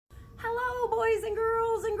boys and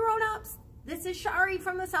girls and grown-ups. This is Shari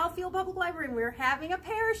from the Southfield Public Library, and we're having a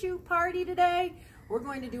parachute party today. We're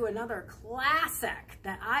going to do another classic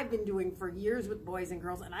that I've been doing for years with boys and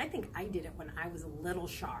girls, and I think I did it when I was a little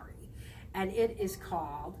Shari. And it is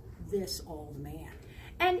called This Old Man.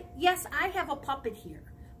 And yes, I have a puppet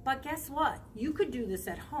here, but guess what? You could do this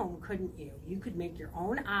at home, couldn't you? You could make your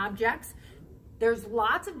own objects. There's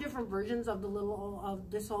lots of different versions of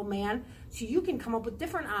This Old Man, so you can come up with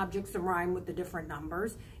different objects and rhyme with the different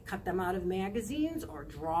numbers, cut them out of magazines or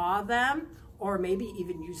draw them, or maybe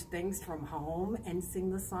even use things from home and sing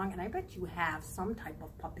the song. And I bet you have some type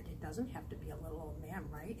of puppet. It doesn't have to be a little old man,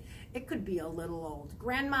 right? It could be a little old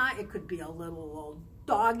grandma, it could be a little old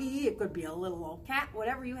doggy, it could be a little old cat,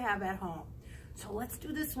 whatever you have at home. So let's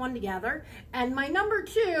do this one together. And my number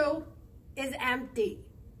 2 is empty.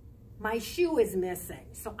 My shoe is missing,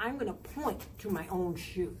 so I'm gonna point to my own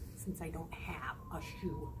shoe since I don't have a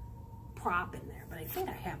shoe prop in there, but I think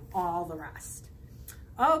I have all the rest.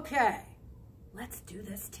 Okay, let's do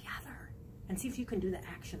this together and see if you can do the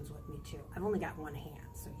actions with me too. I've only got one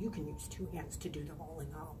hand, so you can use 2 hands to do the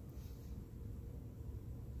rolling home.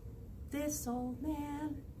 This old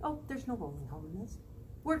man, oh, there's no rolling home in this.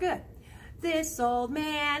 We're good. This old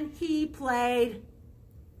man, he played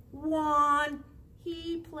 1.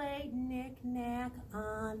 He played knick-knack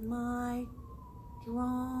on my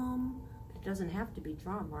drum. It doesn't have to be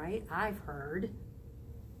drum, right? I've heard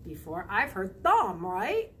before. I've heard thumb,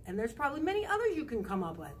 right? And there's probably many others you can come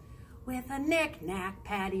up with. With a knick-knack,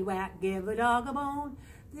 paddywhack, give a dog a bone.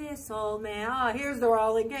 This old man, oh, here's the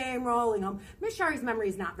rolling, came rolling home. Miss Shari's memory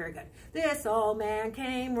is not very good. This old man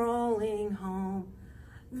came rolling home.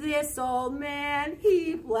 This old man,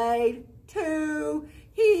 he played 2.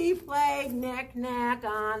 He played knick-knack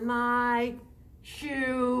on my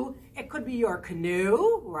shoe. It could be your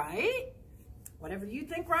canoe, right? Whatever you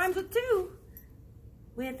think rhymes with 2.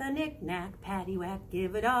 With a knick-knack, paddywhack,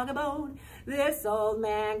 give a dog a bone. This old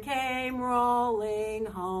man came rolling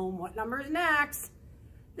home. What number's next?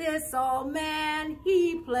 This old man,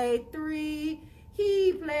 he played 3.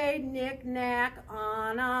 He played knick-knack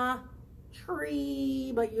on a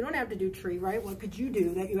tree. But you don't have to do tree, right? What could you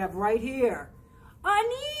do that you have right here? A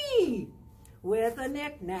knee. With a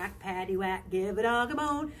knick-knack, paddywhack, give a dog a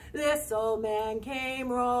bone. This old man came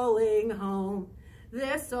rolling home.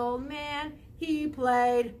 This old man, he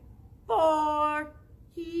played 4.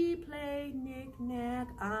 He played knick-knack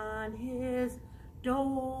on his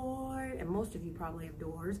door. And most of you probably have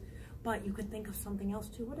doors, but you could think of something else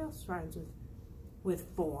too. What else rhymes with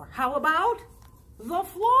 4? How about the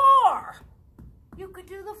floor? You could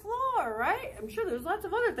do the floor, right? I'm sure there's lots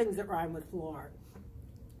of other things that rhyme with floor.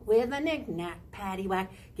 With a knick-knack, paddywhack,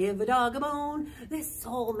 give a dog a bone. This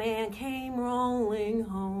old man came rolling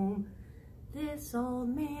home. This old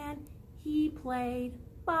man, he played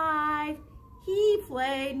 5. He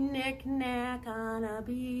played knick-knack on a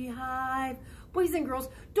beehive. Boys and girls,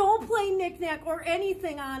 don't play knick-knack or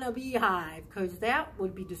anything on a beehive, because that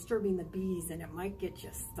would be disturbing the bees and it might get you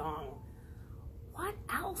stung. What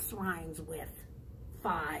else rhymes with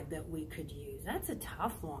 5 that we could use? That's a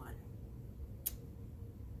tough one.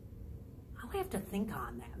 I'll have to think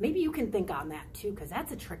on that. Maybe you can think on that too, because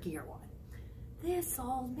that's a trickier one. This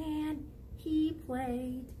old man, he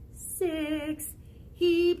played 6.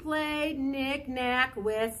 He played knick-knack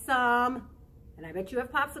with some, and I bet you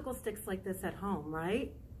have popsicle sticks like this at home,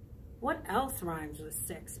 right? What else rhymes with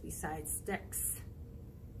 6 besides sticks?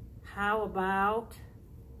 How about,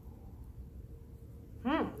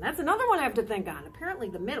 that's another one I have to think on. Apparently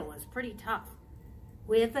the middle is pretty tough.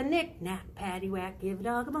 With a knick-knack, paddywhack, give a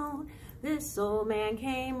dog a bone. This old man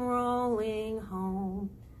came rolling home.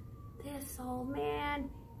 This old man,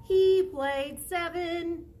 he played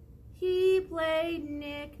 7. He played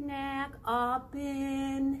knick-knack up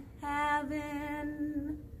in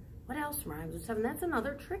heaven. What else rhymes with 7? That's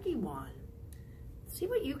another tricky one. See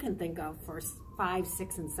what you can think of for 5,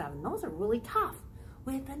 6, and 7. Those are really tough.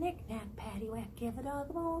 With a knick-knack, paddywhack, give a dog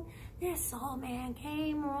a bone. This old man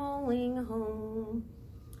came rolling home.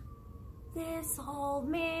 This old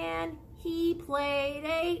man, he played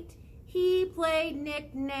 8. He played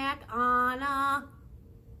knick-knack on a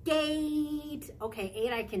gate. Okay,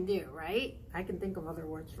 8 I can do, right? I can think of other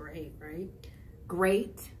words for 8, right?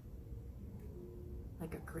 Grate.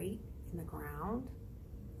 Like a grate in the ground.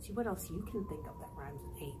 See what else you can think of that rhymes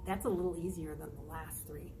with 8. That's a little easier than the last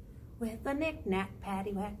 3. With a knick-knack,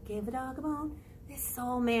 paddywhack, give a dog a bone. This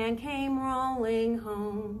old man came rolling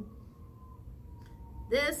home.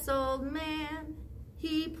 This old man,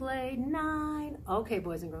 he played 9. Okay,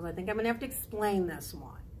 boys and girls, I think I'm gonna have to explain this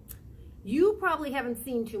one. You probably haven't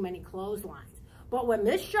seen too many clotheslines, But when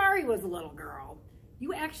Miss Shari was a little girl,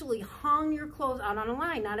 you actually hung your clothes out on a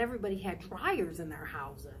line. Not everybody had dryers in their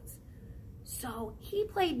houses. So he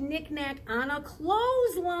played knick-knack on a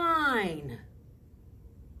clothesline.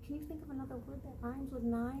 Can you think of another word that rhymes with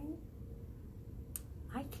 9?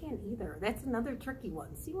 I can't either. That's another tricky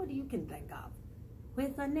one. See what you can think of.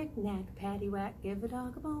 With a knick-knack, paddywhack, give a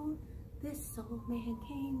dog a bone, this old man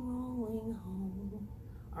came rolling home.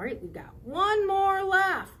 All right, we've got one more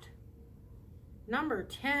left. Number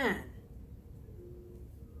 10.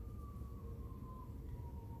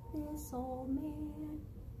 This old man,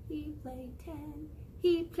 he played 10.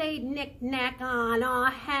 He played knick-knack on a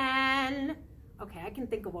hen. Okay, I can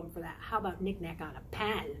think of one for that. How about knick-knack on a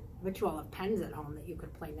pen? I bet you all have pens at home that you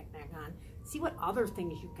could play knick-knack on. See what other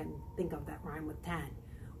things you can think of that rhyme with 10.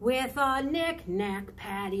 With a knick-knack,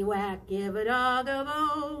 paddywhack, give a dog a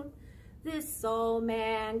bone, this old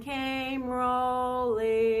man came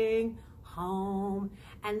rolling home.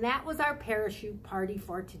 And that was our parachute party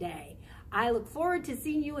for today. I look forward to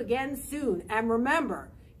seeing you again soon. And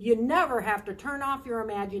remember, you never have to turn off your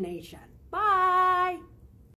imagination.